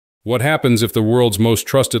What happens if the world's most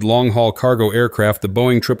trusted long-haul cargo aircraft, the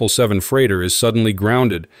Boeing 777 freighter, is suddenly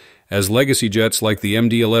grounded, as legacy jets like the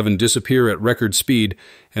MD-11 disappear at record speed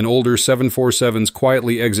and older 747s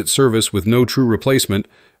quietly exit service with no true replacement?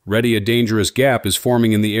 A dangerous gap is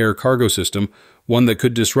forming in the air cargo system, one that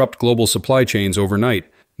could disrupt global supply chains overnight.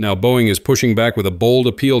 Now Boeing is pushing back with a bold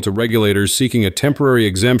appeal to regulators seeking a temporary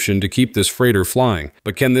exemption to keep this freighter flying.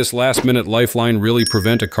 But can this last-minute lifeline really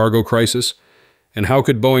prevent a cargo crisis? And how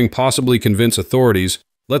could Boeing possibly convince authorities?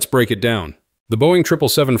 Let's break it down. The Boeing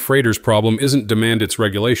 777 freighter's problem isn't demand, it's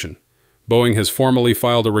regulation. Boeing has formally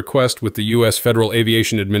filed a request with the U.S. Federal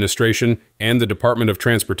Aviation Administration and the Department of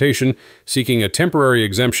Transportation seeking a temporary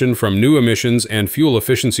exemption from new emissions and fuel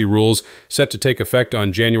efficiency rules set to take effect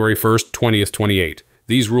on January 1, 2028.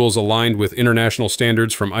 These rules, aligned with international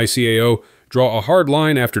standards from ICAO, draw a hard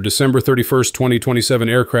line after December 31, 2027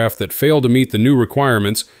 aircraft that fail to meet the new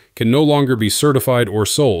requirements can no longer be certified or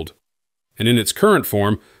sold. And in its current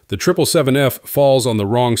form, the 777F falls on the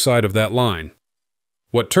wrong side of that line.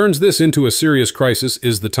 What turns this into a serious crisis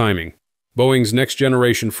is the timing. Boeing's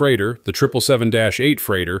next-generation freighter, the 777-8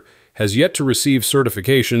 freighter, has yet to receive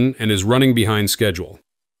certification and is running behind schedule.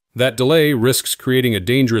 That delay risks creating a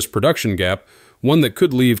dangerous production gap, one that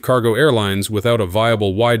could leave cargo airlines without a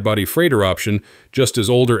viable wide-body freighter option just as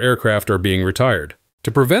older aircraft are being retired.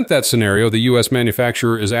 To prevent that scenario, the U.S.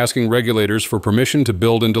 manufacturer is asking regulators for permission to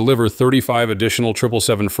build and deliver 35 additional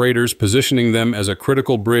 777 freighters, positioning them as a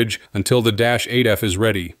critical bridge until the -8F is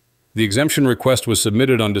ready. The exemption request was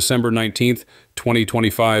submitted on December 19,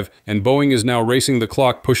 2025, and Boeing is now racing the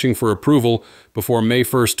clock, pushing for approval before May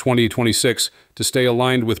 1, 2026, to stay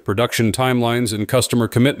aligned with production timelines and customer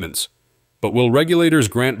commitments. But will regulators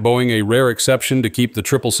grant Boeing a rare exception to keep the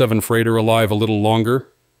 777 freighter alive a little longer?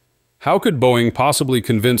 How could Boeing possibly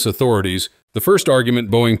convince authorities? The first argument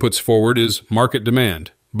Boeing puts forward is market demand.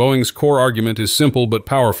 Boeing's core argument is simple but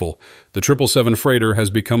powerful. The 777 freighter has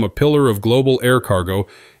become a pillar of global air cargo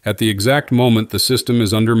at the exact moment the system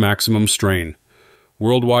is under maximum strain.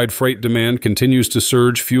 Worldwide freight demand continues to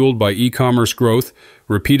surge, fueled by e-commerce growth,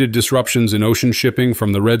 repeated disruptions in ocean shipping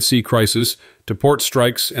from the Red Sea crisis to port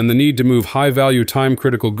strikes, and the need to move high-value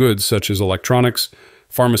time-critical goods such as electronics,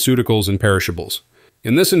 pharmaceuticals, and perishables.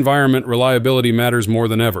 In this environment, reliability matters more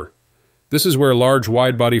than ever. This is where large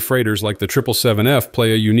wide-body freighters like the 777F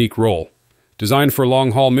play a unique role. Designed for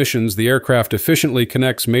long-haul missions, the aircraft efficiently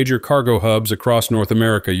connects major cargo hubs across North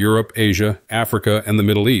America, Europe, Asia, Africa, and the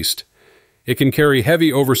Middle East. It can carry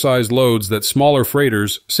heavy, oversized loads that smaller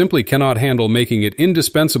freighters simply cannot handle, making it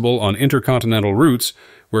indispensable on intercontinental routes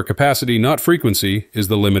where capacity, not frequency, is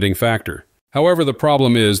the limiting factor. However, the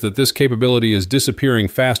problem is that this capability is disappearing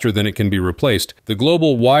faster than it can be replaced. The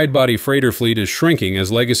global wide-body freighter fleet is shrinking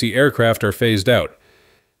as legacy aircraft are phased out.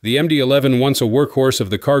 The MD-11, once a workhorse of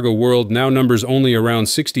the cargo world, now numbers only around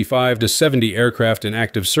 65 to 70 aircraft in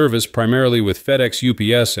active service, primarily with FedEx,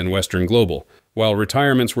 UPS, and Western Global. While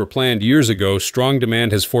retirements were planned years ago, strong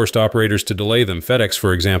demand has forced operators to delay them. FedEx,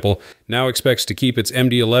 for example, now expects to keep its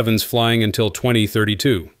MD-11s flying until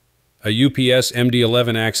 2032. A UPS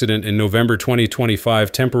MD-11 accident in November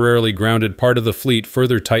 2025 temporarily grounded part of the fleet,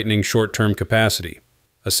 further tightening short-term capacity.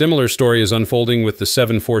 A similar story is unfolding with the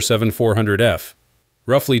 747-400F.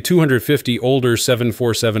 Roughly 250 older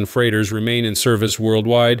 747 freighters remain in service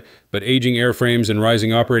worldwide, but aging airframes and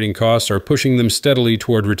rising operating costs are pushing them steadily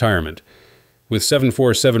toward retirement. With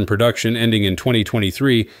 747 production ending in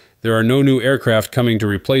 2023, there are no new aircraft coming to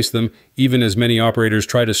replace them, even as many operators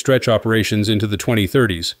try to stretch operations into the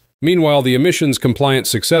 2030s. Meanwhile, the emissions-compliant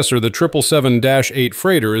successor, the 777-8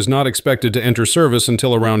 freighter, is not expected to enter service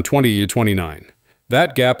until around 2029.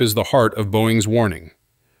 That gap is the heart of Boeing's warning.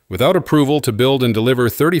 Without approval to build and deliver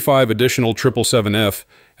 35 additional 777F,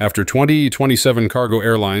 after 2027 cargo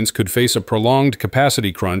airlines could face a prolonged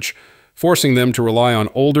capacity crunch, forcing them to rely on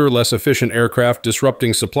older, less efficient aircraft,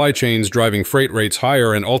 disrupting supply chains, driving freight rates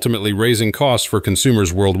higher, and ultimately raising costs for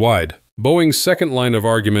consumers worldwide. Boeing's second line of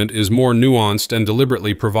argument is more nuanced and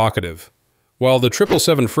deliberately provocative. While the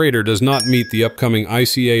 777 freighter does not meet the upcoming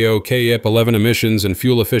ICAO KEP-11 emissions and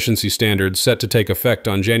fuel efficiency standards set to take effect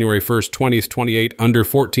on January 1, 2028 under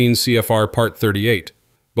 14 CFR Part 38,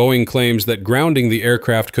 Boeing claims that grounding the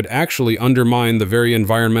aircraft could actually undermine the very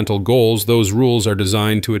environmental goals those rules are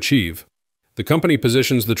designed to achieve. The company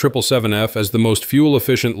positions the 777F as the most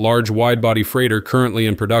fuel-efficient large wide-body freighter currently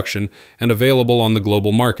in production and available on the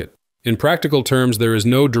global market. In practical terms, there is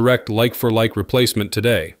no direct like-for-like replacement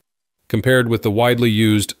today. Compared with the widely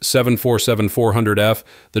used 747-400F,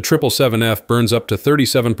 the 777F burns up to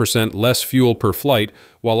 37% less fuel per flight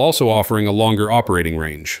while also offering a longer operating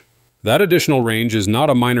range. That additional range is not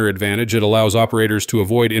a minor advantage. It allows operators to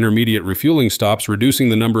avoid intermediate refueling stops, reducing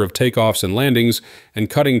the number of takeoffs and landings, and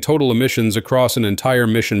cutting total emissions across an entire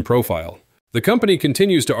mission profile. The company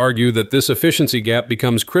continues to argue that this efficiency gap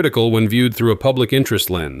becomes critical when viewed through a public interest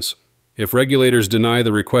lens. If regulators deny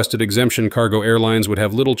the requested exemption, cargo airlines would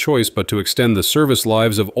have little choice but to extend the service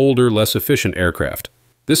lives of older, less efficient aircraft.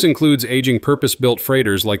 This includes aging purpose-built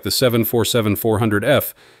freighters like the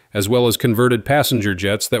 747-400F, as well as converted passenger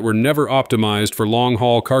jets that were never optimized for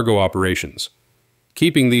long-haul cargo operations.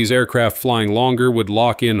 Keeping these aircraft flying longer would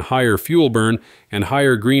lock in higher fuel burn and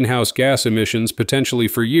higher greenhouse gas emissions potentially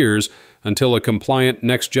for years until a compliant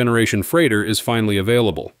next-generation freighter is finally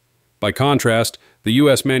available. By contrast, the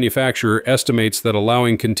U.S. manufacturer estimates that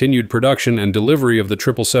allowing continued production and delivery of the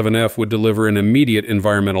 777F would deliver an immediate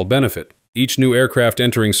environmental benefit. Each new aircraft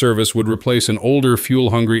entering service would replace an older,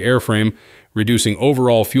 fuel-hungry airframe, reducing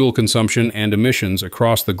overall fuel consumption and emissions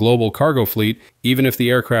across the global cargo fleet, even if the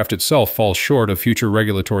aircraft itself falls short of future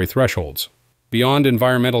regulatory thresholds. Beyond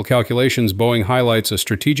environmental calculations, Boeing highlights a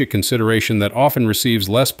strategic consideration that often receives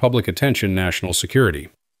less public attention: national security.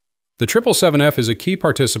 The 777F is a key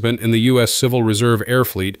participant in the U.S. Civil Reserve Air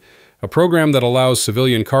Fleet, a program that allows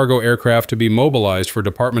civilian cargo aircraft to be mobilized for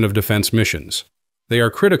Department of Defense missions. They are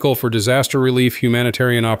critical for disaster relief,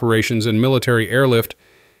 humanitarian operations, and military airlift,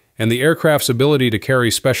 and the aircraft's ability to carry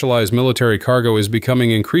specialized military cargo is becoming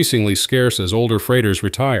increasingly scarce as older freighters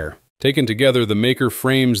retire. Taken together, the maker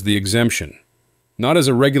frames the exemption not as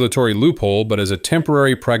a regulatory loophole, but as a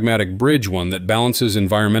temporary pragmatic bridge, one that balances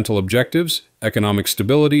environmental objectives, economic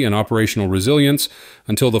stability, and operational resilience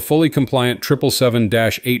until the fully compliant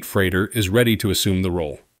 777-8 freighter is ready to assume the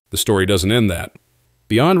role. The story doesn't end that.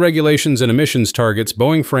 Beyond regulations and emissions targets,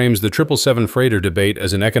 Boeing frames the 777 freighter debate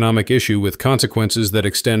as an economic issue with consequences that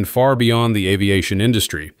extend far beyond the aviation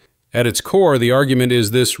industry. At its core, the argument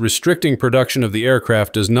is this: restricting production of the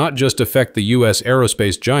aircraft does not just affect the U.S.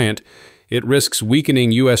 aerospace giant, it risks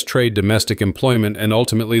weakening U.S. trade, domestic employment, and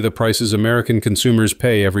ultimately the prices American consumers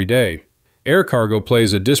pay every day. Air cargo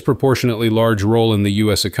plays a disproportionately large role in the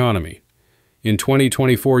U.S. economy. In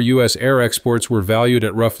 2024, U.S. air exports were valued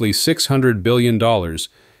at roughly $600 billion,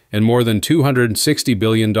 and more than $260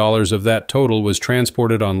 billion of that total was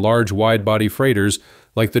transported on large wide-body freighters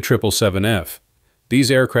like the 777F. These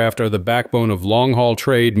aircraft are the backbone of long-haul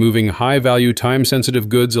trade, moving high-value, time-sensitive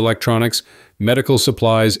goods, electronics, medical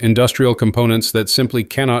supplies, industrial components that simply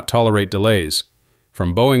cannot tolerate delays.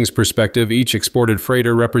 From Boeing's perspective, each exported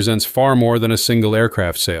freighter represents far more than a single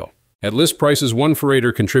aircraft sale. At list prices, one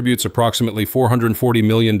freighter contributes approximately $440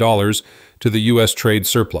 million to the U.S. trade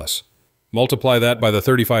surplus. Multiply that by the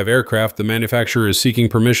 35 aircraft the manufacturer is seeking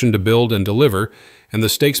permission to build and deliver, and the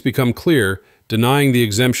stakes become clear. Denying the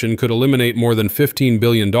exemption could eliminate more than $15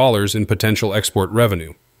 billion in potential export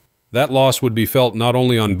revenue. That loss would be felt not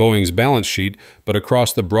only on Boeing's balance sheet, but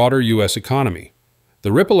across the broader U.S. economy.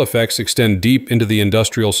 The ripple effects extend deep into the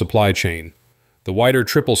industrial supply chain. The wider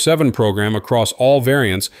 777 program across all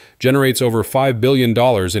variants generates over $5 billion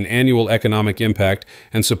in annual economic impact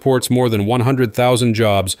and supports more than 100,000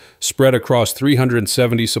 jobs spread across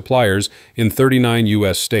 370 suppliers in 39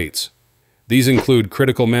 U.S. states. These include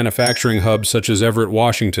critical manufacturing hubs such as Everett,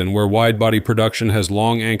 Washington, where wide-body production has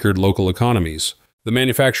long anchored local economies. The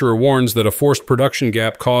manufacturer warns that a forced production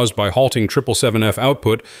gap caused by halting 777F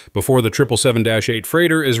output before the 777-8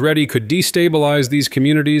 freighter is ready could destabilize these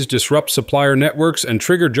communities, disrupt supplier networks, and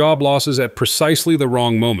trigger job losses at precisely the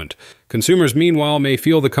wrong moment. Consumers, meanwhile, may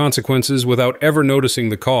feel the consequences without ever noticing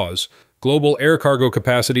the cause. Global air cargo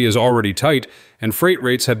capacity is already tight, and freight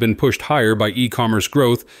rates have been pushed higher by e-commerce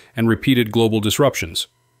growth and repeated global disruptions.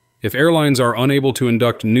 If airlines are unable to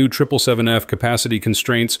induct new 777F capacity,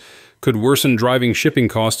 constraints could worsen, driving shipping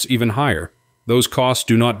costs even higher. Those costs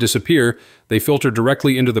do not disappear, they filter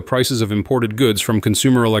directly into the prices of imported goods, from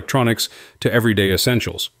consumer electronics to everyday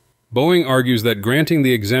essentials. Boeing argues that granting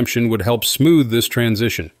the exemption would help smooth this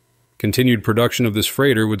transition. Continued production of this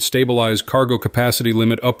freighter would stabilize cargo capacity,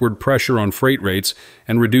 limit upward pressure on freight rates,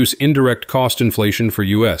 and reduce indirect cost inflation for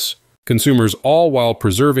U.S. consumers, all while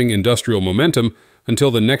preserving industrial momentum until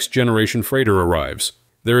the next generation freighter arrives.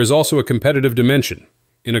 There is also a competitive dimension.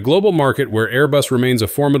 In a global market where Airbus remains a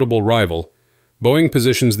formidable rival, Boeing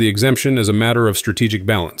positions the exemption as a matter of strategic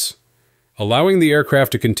balance. Allowing the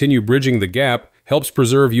aircraft to continue bridging the gap helps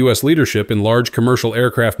preserve U.S. leadership in large commercial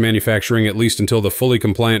aircraft manufacturing, at least until the fully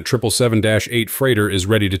compliant 777-8 freighter is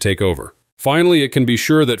ready to take over. Finally, it can be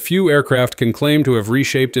sure that few aircraft can claim to have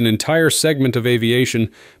reshaped an entire segment of aviation,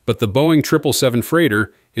 but the Boeing 777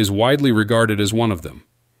 freighter is widely regarded as one of them.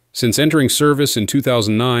 Since entering service in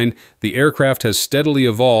 2009, the aircraft has steadily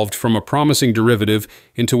evolved from a promising derivative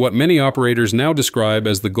into what many operators now describe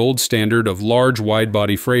as the gold standard of large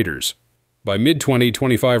wide-body freighters. By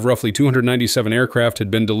mid-2025, roughly 297 aircraft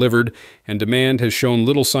had been delivered, and demand has shown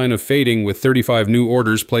little sign of fading, with 35 new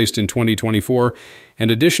orders placed in 2024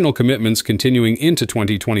 and additional commitments continuing into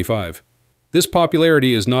 2025. This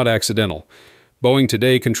popularity is not accidental. Boeing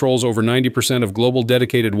today controls over 90% of global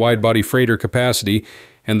dedicated wide-body freighter capacity,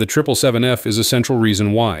 and the 777F is a central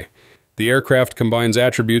reason why. The aircraft combines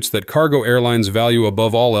attributes that cargo airlines value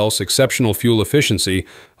above all else: exceptional fuel efficiency,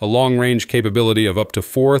 a long-range capability of up to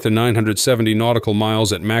 400 to 970 nautical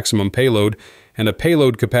miles at maximum payload, and a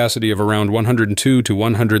payload capacity of around 102 to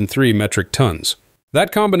 103 metric tons.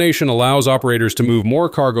 That combination allows operators to move more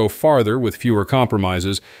cargo farther with fewer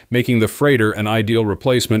compromises, making the freighter an ideal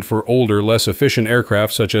replacement for older, less efficient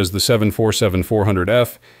aircraft such as the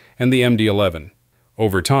 747-400F and the MD-11.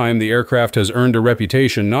 Over time, the aircraft has earned a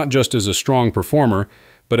reputation not just as a strong performer,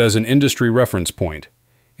 but as an industry reference point.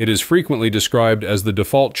 It is frequently described as the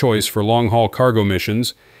default choice for long-haul cargo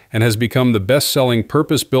missions and has become the best-selling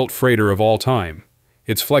purpose-built freighter of all time.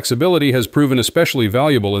 Its flexibility has proven especially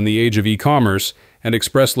valuable in the age of e-commerce and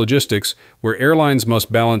express logistics, where airlines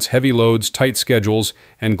must balance heavy loads, tight schedules,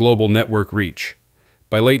 and global network reach.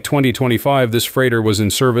 By late 2025, this freighter was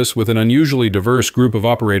in service with an unusually diverse group of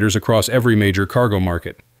operators across every major cargo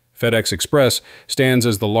market. FedEx Express stands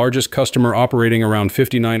as the largest customer, operating around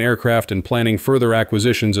 59 aircraft and planning further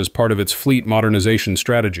acquisitions as part of its fleet modernization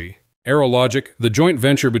strategy. Aerologic, the joint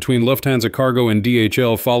venture between Lufthansa Cargo and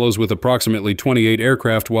DHL, follows with approximately 28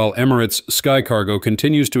 aircraft, while Emirates Sky Cargo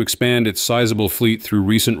continues to expand its sizable fleet through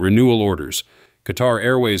recent renewal orders. Qatar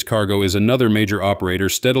Airways Cargo is another major operator,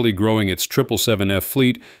 steadily growing its 777F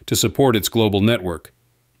fleet to support its global network.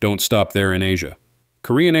 Don't stop there in Asia.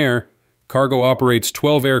 Korean Air Cargo operates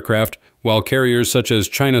 12 aircraft, while carriers such as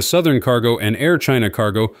China Southern Cargo and Air China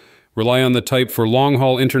Cargo rely on the type for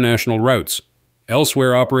long-haul international routes.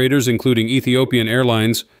 Elsewhere, operators including Ethiopian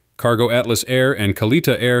Airlines, Cargo Atlas Air, and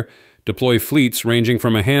Kalita Air deploy fleets ranging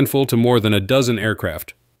from a handful to more than a dozen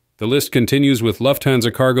aircraft. The list continues with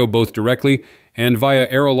Lufthansa Cargo both directly and via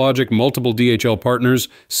Aerologic, multiple DHL partners,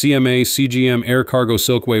 CMA, CGM, Air Cargo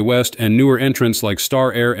Silkway West, and newer entrants like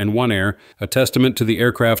Star Air and One Air, a testament to the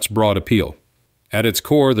aircraft's broad appeal. At its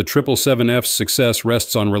core, the 777F's success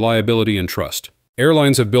rests on reliability and trust.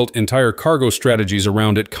 Airlines have built entire cargo strategies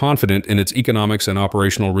around it, confident in its economics and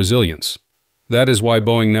operational resilience. That is why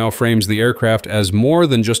Boeing now frames the aircraft as more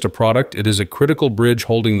than just a product. It is a critical bridge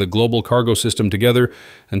holding the global cargo system together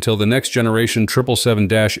until the next generation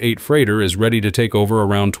 777-8 freighter is ready to take over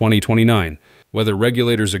around 2029. Whether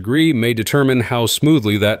regulators agree may determine how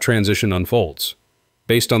smoothly that transition unfolds.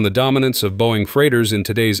 Based on the dominance of Boeing freighters in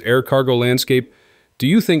today's air cargo landscape, do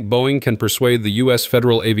you think Boeing can persuade the U.S.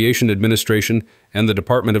 Federal Aviation Administration and the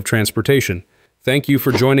Department of Transportation? Thank you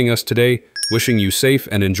for joining us today. Wishing you safe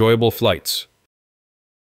and enjoyable flights.